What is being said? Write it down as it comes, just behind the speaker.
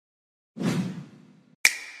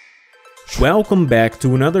Welcome back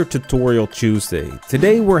to another Tutorial Tuesday.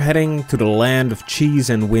 Today we're heading to the land of cheese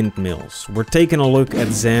and windmills. We're taking a look at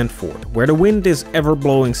Zandvoort, where the wind is ever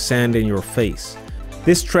blowing sand in your face.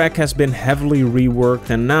 This track has been heavily reworked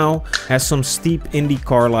and now has some steep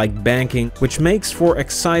IndyCar-like banking, which makes for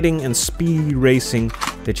exciting and speedy racing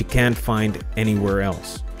that you can't find anywhere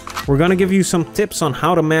else. We're gonna give you some tips on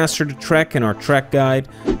how to master the track in our track guide,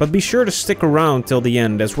 but be sure to stick around till the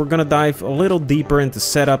end as we're gonna dive a little deeper into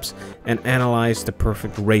setups and analyze the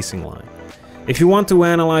perfect racing line. If you want to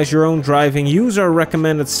analyze your own driving, use our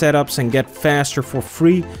recommended setups and get faster for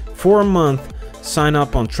free for a month. Sign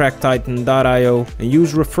up on tracktitan.io and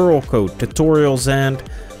use referral code TutorialZand,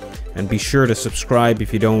 and be sure to subscribe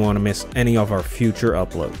if you don't want to miss any of our future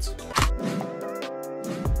uploads.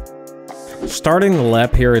 Starting the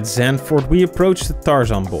lap here at Zandvoort, we approach the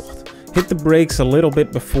Tarzanbocht. Hit the brakes a little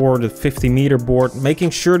bit before the 50-meter board, making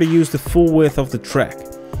sure to use the full width of the track.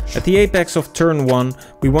 At the apex of turn 1,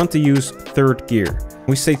 we want to use third gear.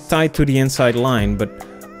 We stay tight to the inside line, but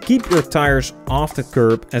keep your tires off the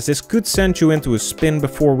curb, as this could send you into a spin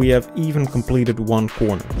before we have even completed one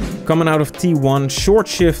corner. Coming out of T1, short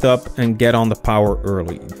shift up and get on the power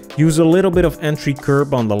early. Use a little bit of entry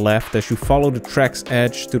curb on the left as you follow the track's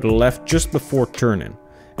edge to the left just before turn-in.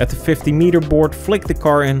 At the 50-meter board, flick the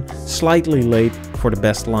car in slightly late for the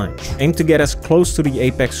best line. Aim to get as close to the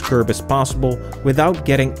apex curb as possible without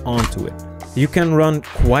getting onto it. You can run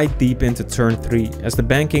quite deep into turn 3 as the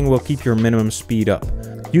banking will keep your minimum speed up.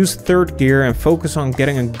 Use third gear and focus on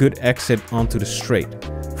getting a good exit onto the straight.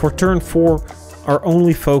 For turn 4, our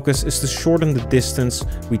only focus is to shorten the distance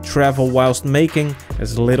we travel whilst making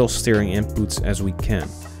as little steering inputs as we can.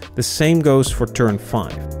 The same goes for turn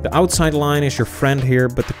 5. The outside line is your friend here,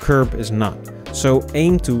 but the curb is not. So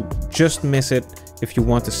aim to just miss it if you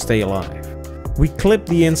want to stay alive. We clip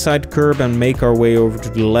the inside curb and make our way over to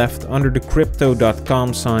the left under the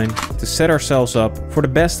crypto.com sign to set ourselves up for the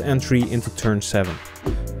best entry into turn 7.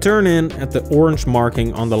 Turn in at the orange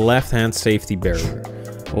marking on the left hand safety barrier.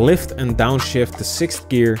 Lift and downshift to 6th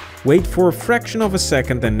gear, wait for a fraction of a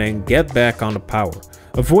second and then get back on the power.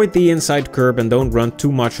 Avoid the inside curb and don't run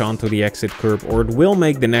too much onto the exit curb or it will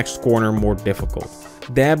make the next corner more difficult.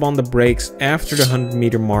 Dab on the brakes after the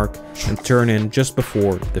 100-meter mark and turn in just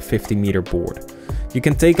before the 50-meter board. You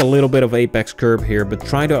can take a little bit of apex curb here, but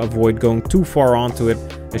try to avoid going too far onto it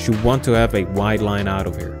as you want to have a wide line out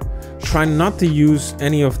of here. Try not to use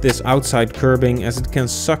any of this outside curbing as it can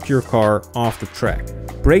suck your car off the track.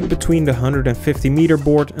 Brake between the 150-meter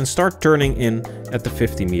board and start turning in at the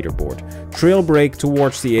 50-meter board. Trail brake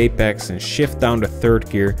towards the apex and shift down the third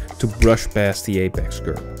gear to brush past the apex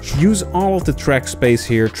curb. Use all of the track space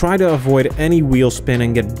here, try to avoid any wheel spin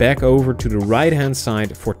and get back over to the right hand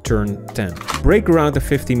side for turn 10. Brake around the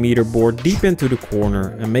 50-meter board deep into the corner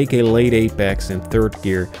and make a late apex in third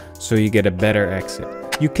gear so you get a better exit.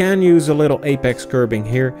 You can use a little apex curbing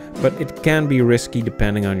here, but it can be risky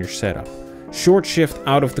depending on your setup. Short shift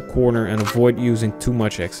out of the corner and avoid using too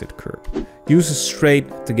much exit curb. Use a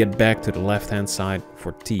straight to get back to the left hand side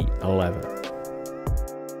for T11.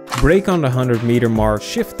 Brake on the 100-meter mark,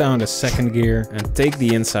 shift down the 2nd gear and take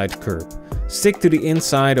the inside curb. Stick to the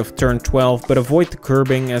inside of turn 12 but avoid the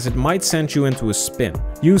curbing as it might send you into a spin.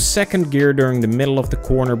 Use 2nd gear during the middle of the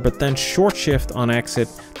corner but then short shift on exit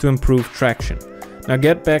to improve traction. Now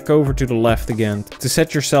get back over to the left again to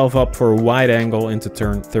set yourself up for a wide angle into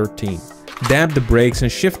turn 13. Dab the brakes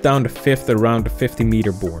and shift down the 5th around the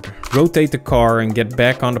 50-meter board. Rotate the car and get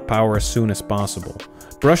back on the power as soon as possible.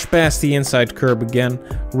 Brush past the inside curb again,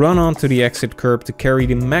 run onto the exit curb to carry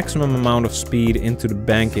the maximum amount of speed into the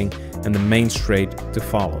banking and the main straight to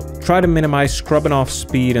follow. Try to minimize scrubbing off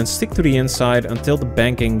speed and stick to the inside until the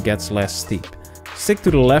banking gets less steep. Stick to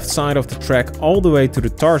the left side of the track all the way to the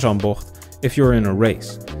Tarzanbocht if you're in a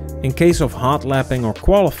race. In case of hot lapping or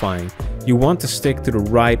qualifying, you want to stick to the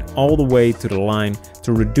right all the way to the line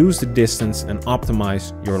to reduce the distance and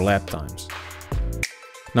optimize your lap times.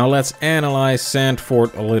 Now let's analyze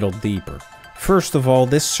Zandvoort a little deeper. First of all,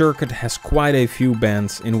 this circuit has quite a few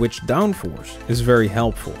bends in which downforce is very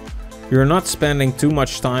helpful. You're not spending too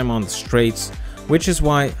much time on the straights, which is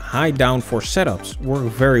why high downforce setups work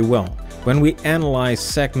very well. When we analyze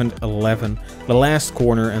segment 11, the last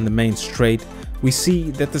corner and the main straight, we see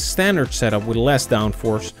that the standard setup with less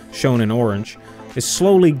downforce, shown in orange, is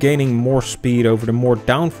slowly gaining more speed over the more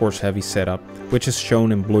downforce heavy setup, which is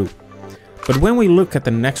shown in blue. But when we look at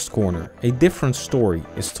the next corner, a different story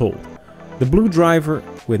is told. The blue driver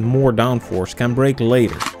with more downforce can brake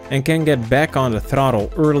later and can get back on the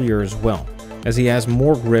throttle earlier as well, as he has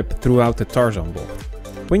more grip throughout the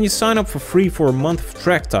Tarzanbocht. When you sign up for free for a month of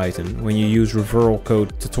Track Titan, when you use referral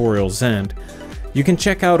code TutorialZand, you can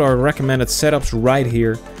check out our recommended setups right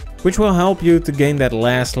here, which will help you to gain that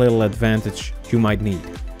last little advantage you might need.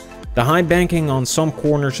 The high banking on some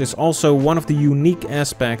corners is also one of the unique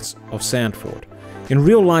aspects of Zandvoort. In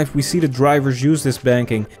real life we see the drivers use this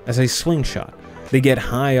banking as a slingshot. They get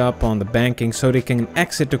high up on the banking so they can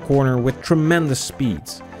exit the corner with tremendous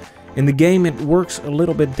speeds. In the game it works a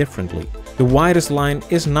little bit differently. The widest line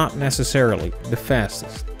is not necessarily the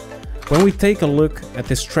fastest. When we take a look at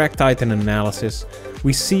this Track Titan analysis,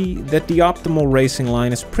 we see that the optimal racing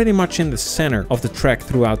line is pretty much in the center of the track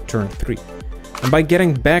throughout turn 3. And by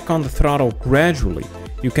getting back on the throttle gradually,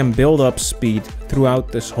 you can build up speed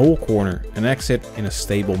throughout this whole corner and exit in a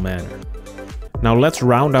stable manner. Now let's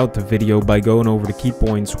round out the video by going over the key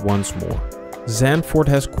points once more. Zandvoort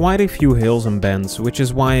has quite a few hills and bends, which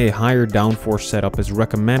is why a higher downforce setup is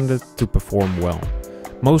recommended to perform well.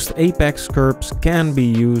 Most apex curbs can be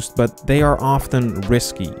used, but they are often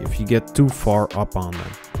risky if you get too far up on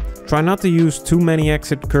them. Try not to use too many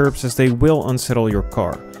exit curbs as they will unsettle your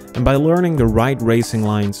car, and by learning the right racing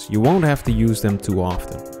lines you won't have to use them too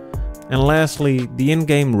often. And lastly, the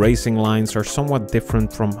in-game racing lines are somewhat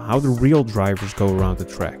different from how the real drivers go around the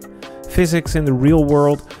track. Physics in the real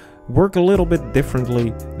world work a little bit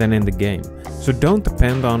differently than in the game, so don't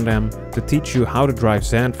depend on them to teach you how to drive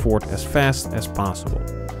Zandvoort as fast as possible.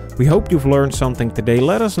 We hope you've learned something today.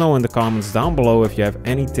 Let us know in the comments down below if you have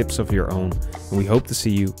any tips of your own, and we hope to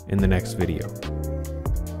see you in the next video.